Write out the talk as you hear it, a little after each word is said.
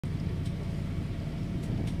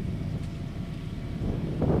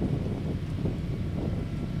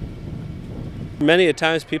Many a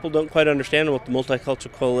times people don't quite understand what the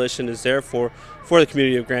Multicultural Coalition is there for the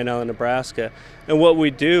community of Grand Island, Nebraska. And what we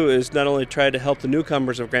do is not only try to help the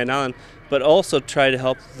newcomers of Grand Island, but also try to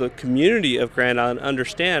help the community of Grand Island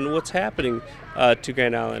understand what's happening to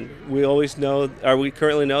Grand Island. We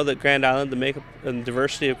currently know that Grand Island, the makeup and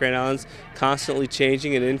diversity of Grand Island is constantly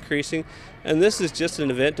changing and increasing. And this is just an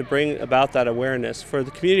event to bring about that awareness for the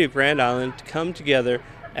community of Grand Island to come together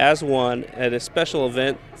as one at a special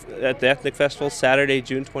event at the Ethnic Festival Saturday,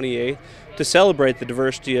 June 28th, to celebrate the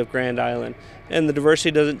diversity of Grand Island. And the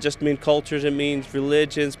diversity doesn't just mean cultures, it means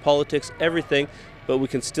religions, politics, everything, but we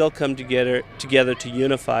can still come together to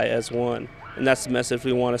unify as one. And that's the message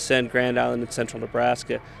we want to send Grand Island and Central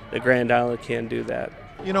Nebraska, that Grand Island can do that.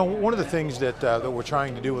 You know, one of the things that we're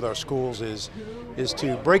trying to do with our schools is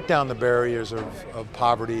to break down the barriers of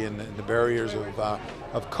poverty and the barriers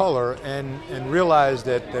of color and realize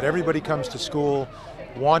that everybody comes to school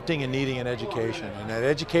wanting and needing an education, and that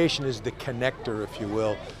education is the connector, if you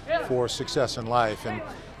will, for success in life. And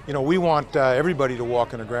you know, we want everybody to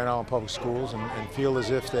walk into Grand Island Public Schools and feel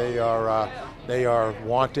as if they are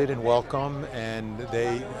wanted and welcome, and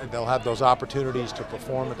they'll have those opportunities to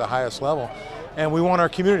perform at the highest level. And we want our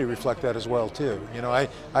community to reflect that as well too. You know,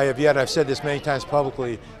 I've said this many times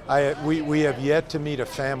publicly, we have yet to meet a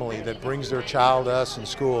family that brings their child to us in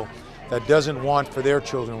school that doesn't want for their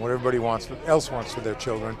children what everybody else wants for their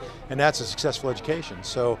children, and that's a successful education.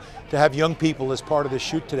 So to have young people as part of this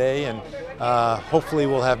shoot today, and hopefully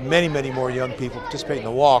we'll have many, many more young people participate in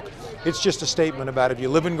the walk, it's just a statement about if you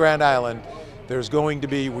live in Grand Island, there's going to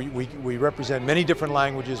be, we represent many different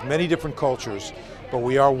languages, many different cultures, but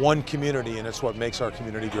we are one community, and it's what makes our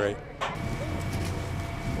community great.